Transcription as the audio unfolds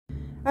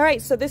All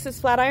right, so this is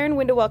Flatiron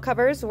Window Well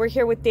Covers. We're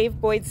here with Dave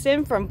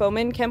Boydston from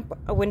Bowman Kemp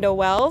Window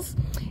Wells,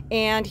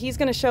 and he's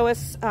going to show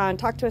us,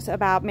 talk to us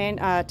about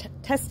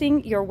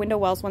testing your window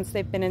wells once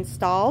they've been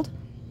installed.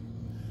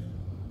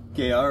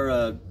 Okay,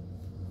 our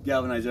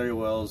galvanized area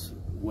wells,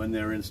 when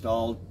they're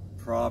installed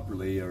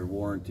properly, are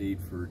warranted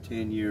for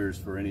 10 years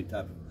for any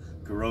type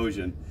of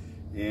corrosion,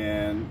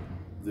 and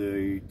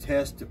the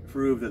test to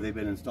prove that they've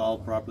been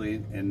installed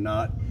properly and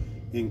not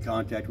in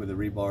contact with the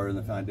rebar and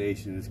the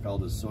foundation is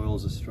called the soil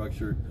as a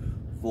structure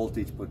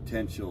voltage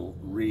potential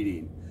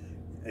reading.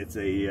 It's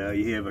a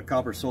you have a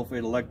copper sulfate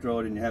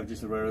electrode and you have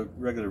just a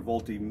regular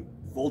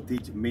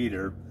voltage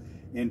meter,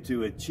 and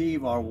to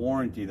achieve our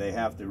warranty they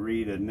have to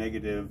read a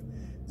negative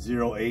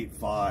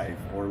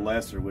 0.85 or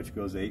lesser, which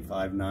goes to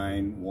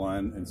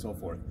 8.591 and so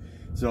forth.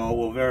 So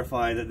we'll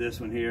verify that this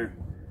one here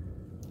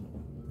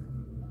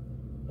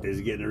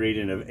is getting a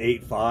reading of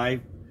 8.5.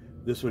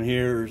 This one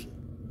here is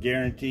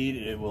guaranteed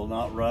it will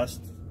not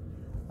rust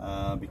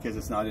because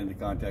it's not into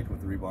contact with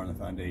the rebar and the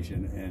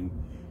foundation and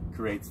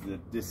creates the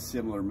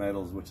dissimilar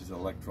metals, which is an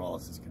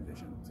electrolysis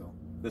condition. So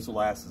this will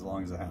last as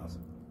long as the house.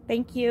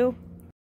 Thank you.